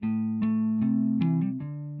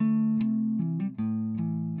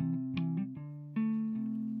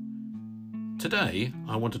Today,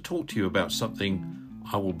 I want to talk to you about something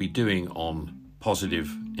I will be doing on positive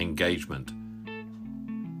engagement,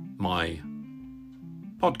 my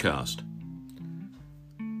podcast.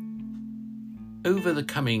 Over the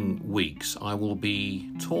coming weeks, I will be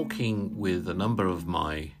talking with a number of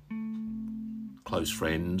my close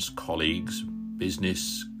friends, colleagues,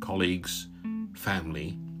 business colleagues,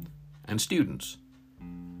 family, and students,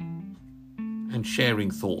 and sharing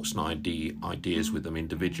thoughts and ideas with them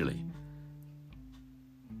individually.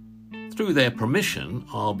 Through their permission,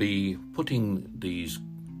 I'll be putting these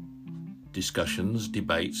discussions,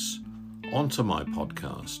 debates, onto my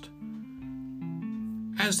podcast.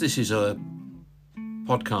 As this is a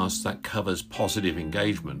podcast that covers positive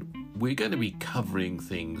engagement, we're going to be covering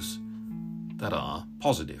things that are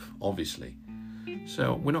positive, obviously.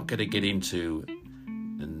 So we're not going to get into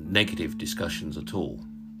negative discussions at all.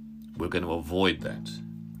 We're going to avoid that.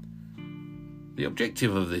 The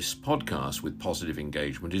objective of this podcast with positive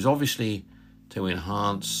engagement is obviously to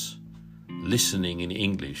enhance listening in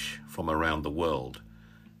English from around the world.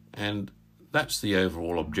 And that's the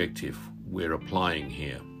overall objective we're applying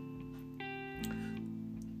here.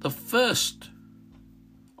 The first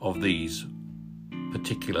of these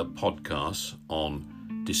particular podcasts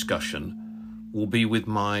on discussion will be with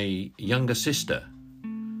my younger sister,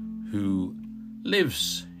 who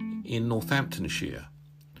lives in Northamptonshire,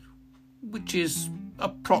 which is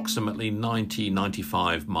approximately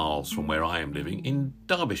 95 miles from where I am living in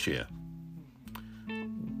Derbyshire.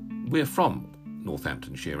 We're from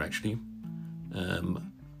Northamptonshire, actually.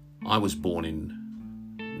 I was born in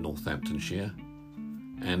Northamptonshire,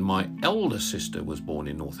 and my elder sister was born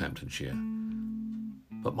in Northamptonshire.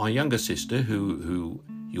 But my younger sister, who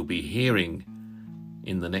you'll be hearing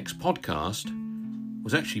in the next podcast,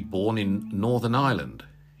 was actually born in Northern Ireland,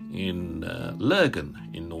 in Lurgan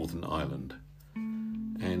in Northern Ireland.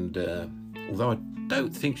 And although I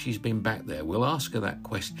don't think she's been back there, we'll ask her that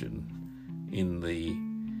question in the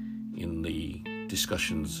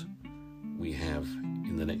discussions we have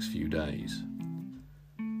in the next few days.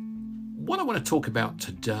 What I want to talk about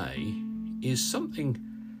today is something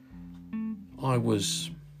I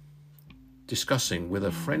was discussing with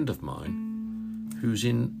a friend of mine who's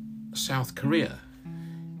in South Korea.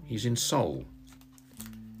 He's in Seoul.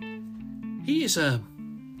 He is a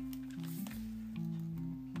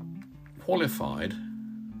qualified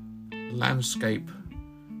landscape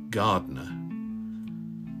gardener,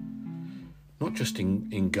 not just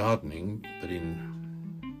in gardening, but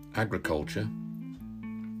in agriculture,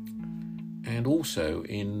 and also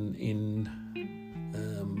in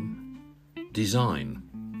design.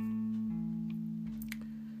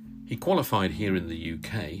 He qualified here in the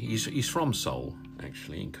UK. He's from Seoul,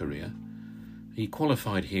 actually, in Korea. He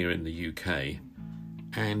qualified here in the UK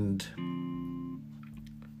and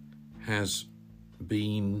has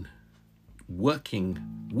been working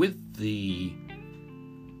with the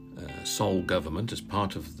Seoul government as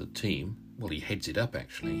part of the team. Well, he heads it up,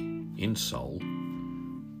 actually, in Seoul,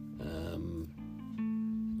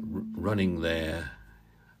 running their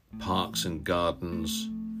parks and gardens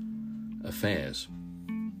affairs.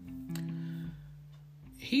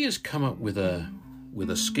 He has come up with a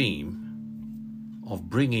scheme of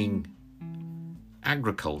bringing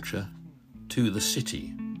agriculture to the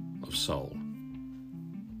city of Seoul.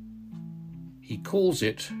 He calls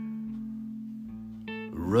it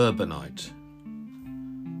Rurbanite.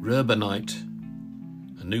 Rurbanite,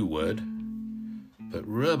 a new word, but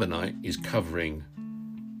Rurbanite is covering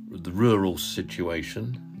the rural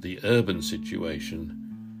situation, the urban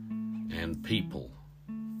situation, and people.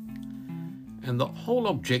 And the whole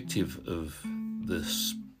objective of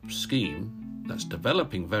this scheme that's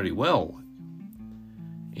developing very well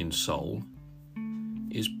in Seoul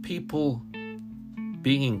is people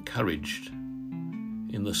being encouraged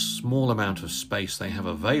in the small amount of space they have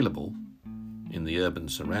available in the urban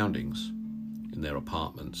surroundings, in their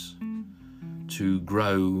apartments, to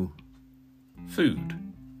grow food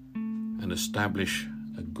and establish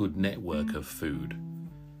a good network of food.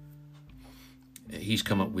 He's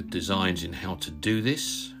come up with designs in how to do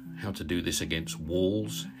this against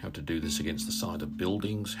walls, how to do this against the side of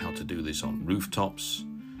buildings, how to do this on rooftops,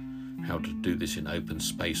 how to do this in open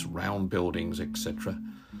space round buildings, etc.,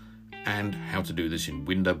 and how to do this in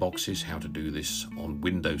window boxes, how to do this on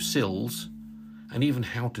window sills, and even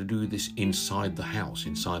how to do this inside the house,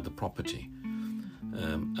 inside the property.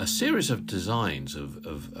 A series of designs of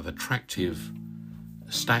attractive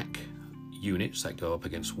stack units that go up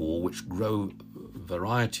against wall, which grow a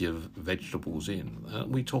variety of vegetables in.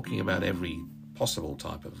 We're talking about every possible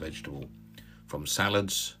type of vegetable, from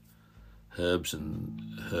salads, herbs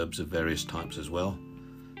of various types as well,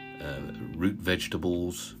 root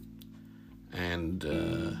vegetables, and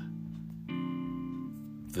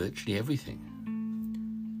virtually everything.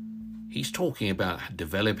 He's talking about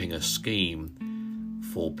developing a scheme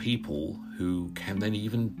for people who can then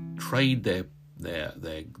even trade their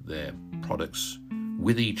products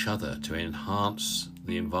with each other to enhance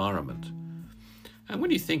the environment. And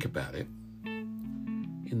when you think about it,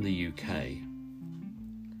 in the UK,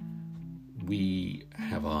 we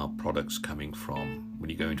have our products coming from, when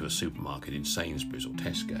you go into a supermarket in Sainsbury's or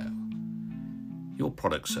Tesco, your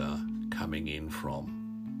products are coming in from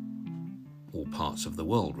all parts of the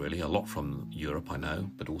world, really. A lot from Europe, I know,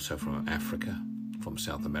 but also from Africa, from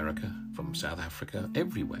South America, from South Africa,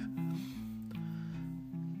 everywhere.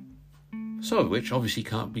 Some of which obviously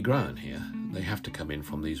can't be grown here. They have to come in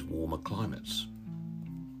from these warmer climates.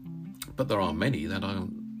 But there are many that are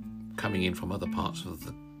coming in from other parts of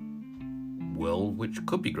the world which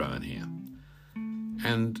could be grown here.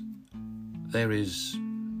 And there is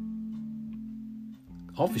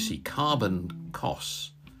obviously carbon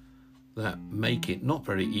costs that make it not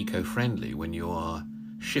very eco-friendly when you are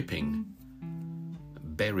shipping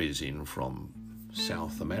berries in from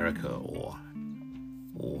South America or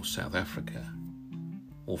South Africa,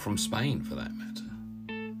 or from Spain for that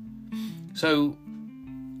matter. So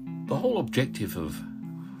the whole objective of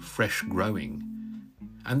fresh growing,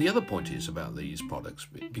 and the other point is about these products,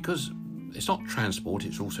 because it's not transport,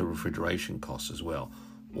 it's also refrigeration costs as well.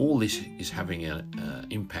 All this is having an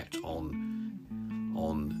impact on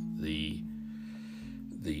the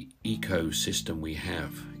ecosystem we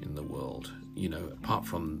have in the world. You know, apart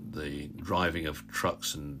from the driving of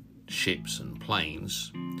trucks and ships and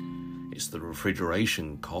planes, it's the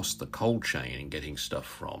refrigeration cost, the cold chain, and getting stuff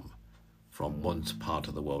from one part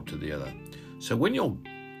of the world to the other. So when you're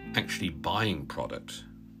actually buying product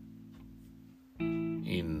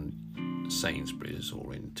in Sainsbury's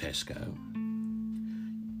or in Tesco,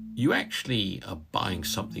 you actually are buying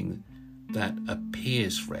something that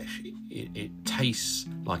appears fresh. It tastes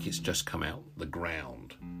like it's just come out the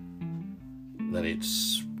ground, that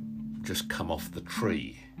it's just come off the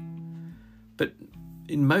tree. But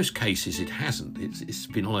in most cases it hasn't. It's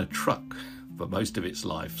been on a truck for most of its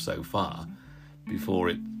life so far,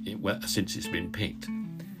 before since it's been picked,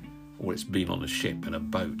 or it's been on a ship and a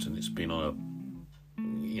boat, and it's been on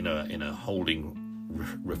in a holding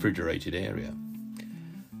refrigerated area.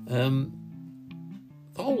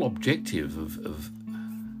 The whole objective of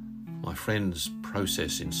my friend's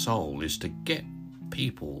process in Seoul is to get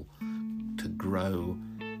people to grow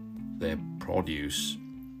their produce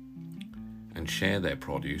and share their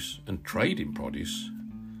produce and trade in produce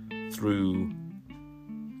through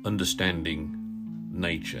understanding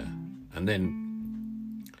nature, and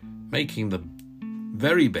then making the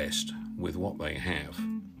very best with what they have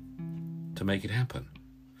to make it happen.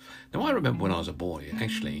 Now, I remember when I was a boy,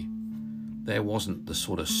 actually, there wasn't the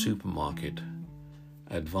sort of supermarket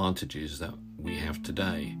advantages that we have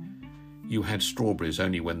today. You had strawberries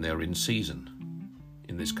only when they're in season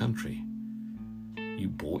in this country. You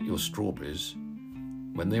bought your strawberries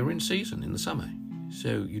when they were in season in the summer.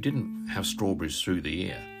 So you didn't have strawberries through the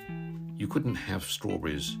year. You couldn't have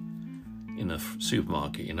strawberries in a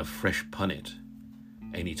supermarket in a fresh punnet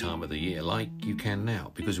any time of the year like you can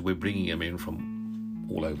now, because we're bringing them in from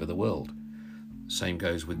all over the world. Same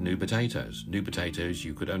goes with new potatoes. New potatoes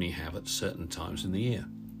you could only have at certain times in the year.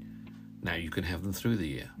 Now you can have them through the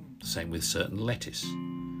year. The same with certain lettuce.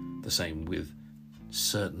 The same with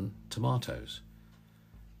certain tomatoes.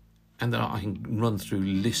 And then I can run through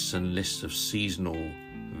lists and lists of seasonal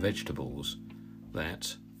vegetables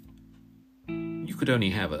that you could only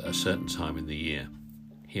have at a certain time in the year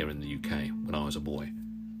here in the UK when I was a boy.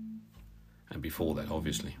 And before that,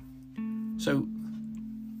 obviously. So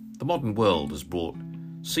the modern world has brought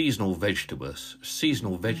seasonal vegetables,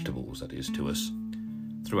 that is, to us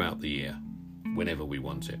throughout the year, whenever we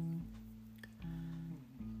want it.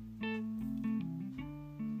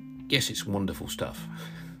 Yes, it's wonderful stuff,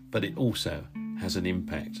 but it also has an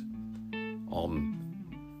impact on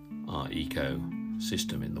our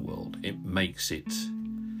ecosystem in the world. It makes it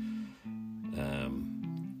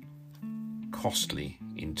costly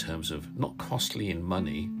in terms of, not costly in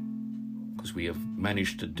money, because we have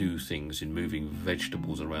managed to do things in moving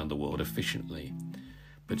vegetables around the world efficiently,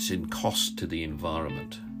 but it's in cost to the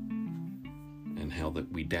environment, and how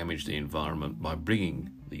that we damage the environment by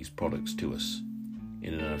bringing these products to us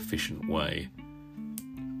in an efficient way,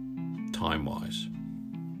 time-wise.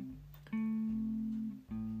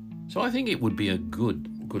 So I think it would be a good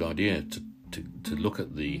idea to look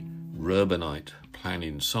at the Rurbanite plan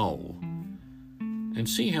in Seoul and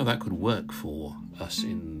see how that could work for us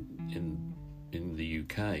in in the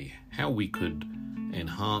UK, how we could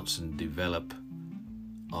enhance and develop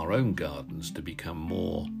our own gardens to become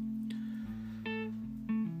more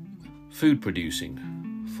food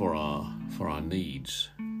producing for our needs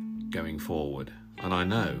going forward. And I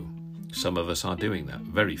know some of us are doing that.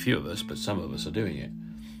 Very few of us, but some of us are doing it.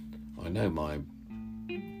 I know my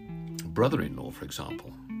brother-in-law, for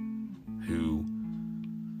example, who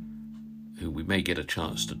we may get a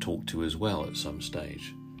chance to talk to as well at some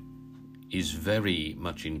stage, is very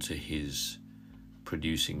much into his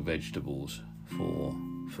producing vegetables for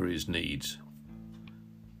his needs.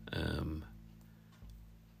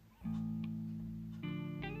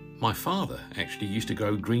 My father actually used to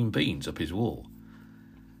grow green beans up his wall.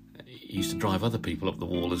 He used to drive other people up the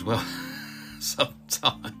wall as well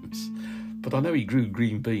sometimes. But I know he grew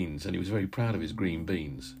green beans, and he was very proud of his green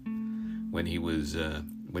beans when he was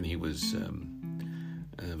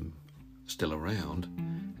still around.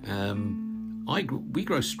 We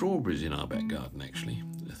grow strawberries in our back garden actually.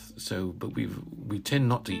 But we tend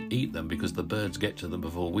not to eat them because the birds get to them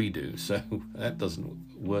before we do. So that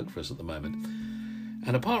doesn't work for us at the moment.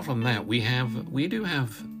 And apart from that, we do have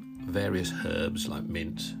various herbs like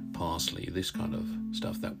mint, parsley, this kind of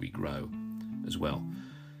stuff that we grow as well.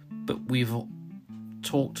 But we've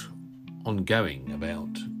talked ongoing about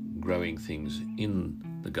growing things in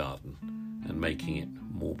the garden and making it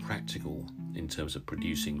more practical in terms of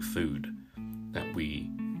producing food that we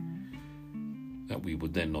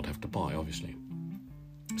would then not have to buy, obviously.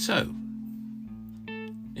 So,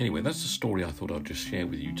 anyway, that's the story I thought I'd just share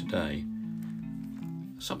with you today.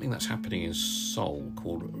 Something that's happening in Seoul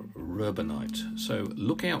called Rubinite. So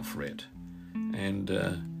look out for it. And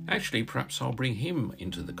actually, perhaps I'll bring him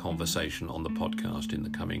into the conversation on the podcast in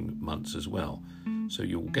the coming months as well. So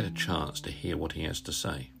you'll get a chance to hear what he has to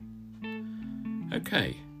say.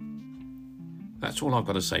 Okay. That's all I've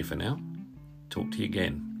got to say for now. Talk to you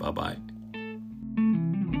again. Bye-bye.